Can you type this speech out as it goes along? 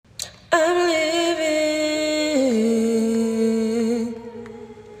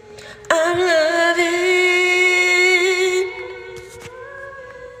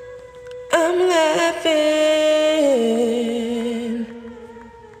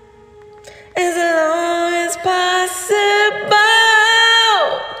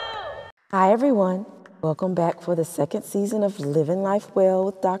Hi, everyone. Welcome back for the second season of Living Life Well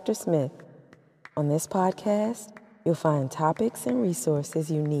with Dr. Smith. On this podcast, you'll find topics and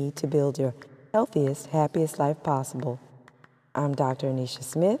resources you need to build your healthiest, happiest life possible. I'm Dr. Anisha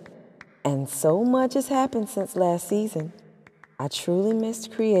Smith, and so much has happened since last season. I truly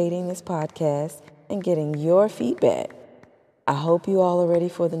missed creating this podcast and getting your feedback. I hope you all are ready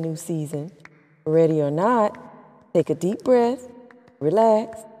for the new season. Ready or not, take a deep breath,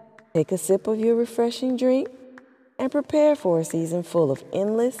 relax, take a sip of your refreshing drink, and prepare for a season full of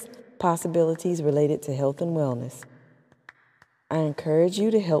endless possibilities related to health and wellness. I encourage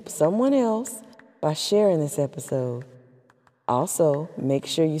you to help someone else by sharing this episode. Also, make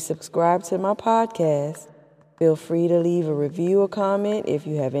sure you subscribe to my podcast. Feel free to leave a review or comment if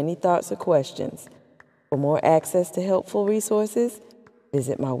you have any thoughts or questions. For more access to helpful resources,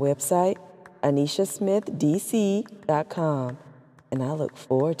 visit my website, AnishaSmithDC.com, and I look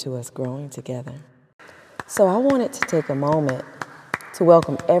forward to us growing together. So I wanted to take a moment to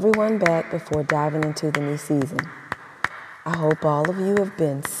welcome everyone back before diving into the new season. I hope all of you have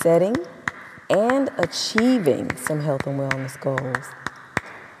been setting and achieving some health and wellness goals.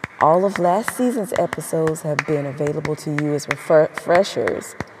 All of last season's episodes have been available to you as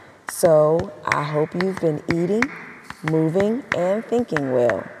refreshers, so I hope you've been eating, moving, and thinking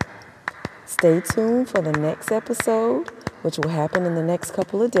well. Stay tuned for the next episode, which will happen in the next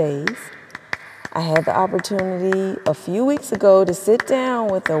couple of days. I had the opportunity a few weeks ago to sit down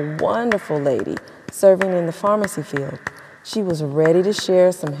with a wonderful lady serving in the pharmacy field. She was ready to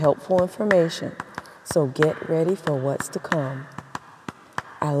share some helpful information, so get ready for what's to come.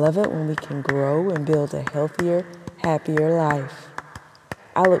 I love it when we can grow and build a healthier, happier life.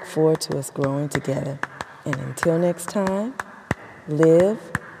 I look forward to us growing together. And until next time, live,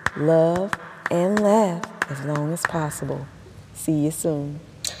 love, and laugh as long as possible. See you soon.